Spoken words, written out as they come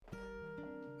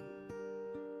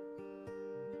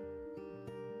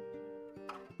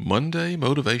Monday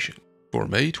Motivation for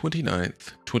May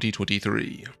 29th,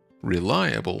 2023.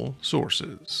 Reliable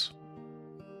Sources.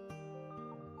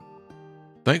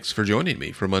 Thanks for joining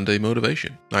me for Monday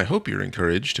Motivation. I hope you're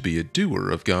encouraged to be a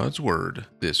doer of God's Word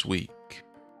this week.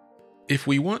 If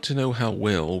we want to know how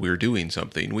well we're doing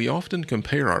something, we often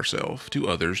compare ourselves to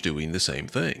others doing the same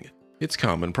thing. It's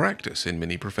common practice in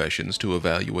many professions to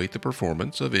evaluate the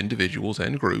performance of individuals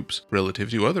and groups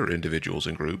relative to other individuals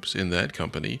and groups in that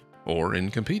company or in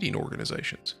competing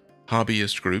organizations.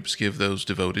 Hobbyist groups give those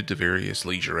devoted to various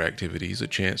leisure activities a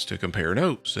chance to compare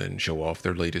notes and show off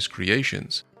their latest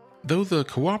creations. Though the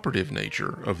cooperative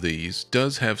nature of these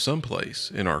does have some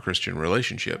place in our Christian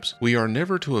relationships, we are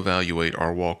never to evaluate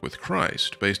our walk with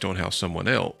Christ based on how someone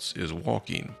else is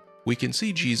walking. We can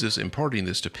see Jesus imparting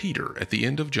this to Peter at the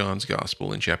end of John's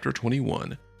Gospel in chapter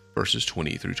 21, verses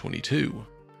 20 through 22.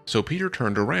 So Peter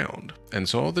turned around and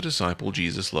saw the disciple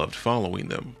Jesus loved following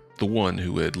them, the one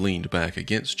who had leaned back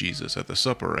against Jesus at the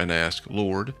supper and asked,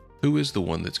 "Lord, who is the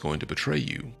one that's going to betray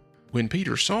you?" When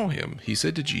Peter saw him, he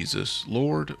said to Jesus,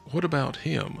 "Lord, what about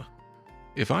him?"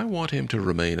 "If I want him to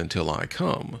remain until I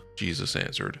come," Jesus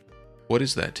answered, "what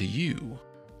is that to you?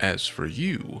 As for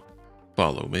you,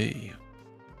 follow me."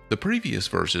 The previous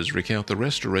verses recount the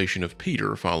restoration of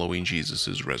Peter following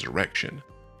Jesus' resurrection.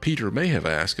 Peter may have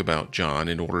asked about John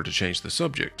in order to change the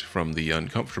subject from the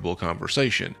uncomfortable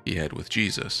conversation he had with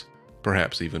Jesus,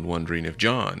 perhaps even wondering if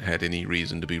John had any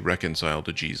reason to be reconciled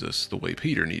to Jesus the way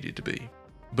Peter needed to be.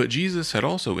 But Jesus had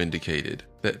also indicated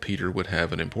that Peter would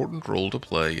have an important role to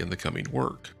play in the coming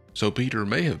work, so Peter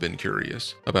may have been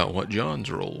curious about what John's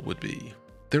role would be.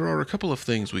 There are a couple of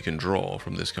things we can draw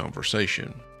from this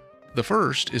conversation. The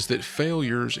first is that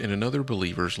failures in another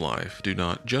believer's life do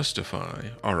not justify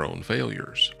our own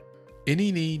failures.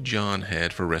 Any need John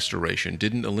had for restoration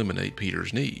didn't eliminate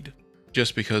Peter's need.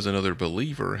 Just because another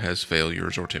believer has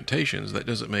failures or temptations, that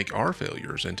doesn't make our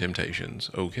failures and temptations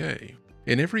okay.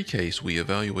 In every case, we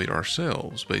evaluate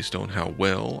ourselves based on how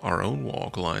well our own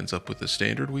walk lines up with the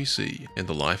standard we see in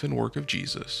the life and work of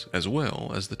Jesus, as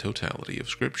well as the totality of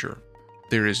Scripture.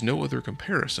 There is no other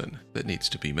comparison that needs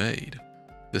to be made.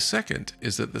 The second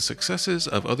is that the successes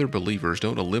of other believers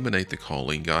don't eliminate the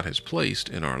calling God has placed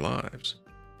in our lives.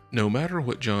 No matter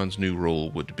what John's new role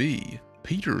would be,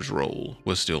 Peter's role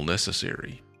was still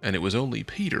necessary, and it was only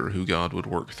Peter who God would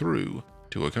work through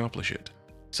to accomplish it.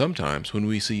 Sometimes when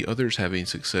we see others having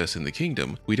success in the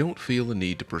kingdom, we don't feel a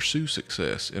need to pursue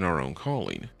success in our own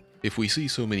calling. If we see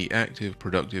so many active,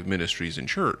 productive ministries in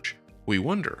church, we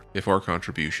wonder if our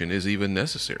contribution is even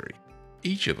necessary.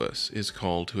 Each of us is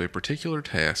called to a particular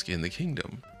task in the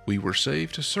kingdom. We were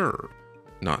saved to serve,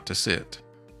 not to sit.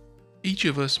 Each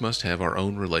of us must have our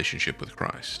own relationship with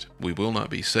Christ. We will not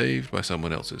be saved by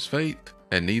someone else's faith,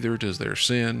 and neither does their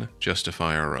sin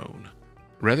justify our own.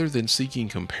 Rather than seeking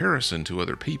comparison to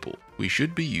other people, we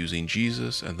should be using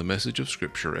Jesus and the message of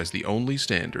Scripture as the only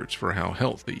standards for how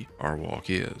healthy our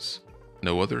walk is.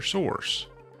 No other source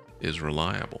is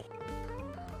reliable.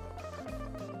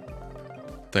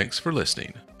 Thanks for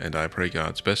listening, and I pray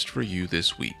God's best for you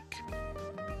this week.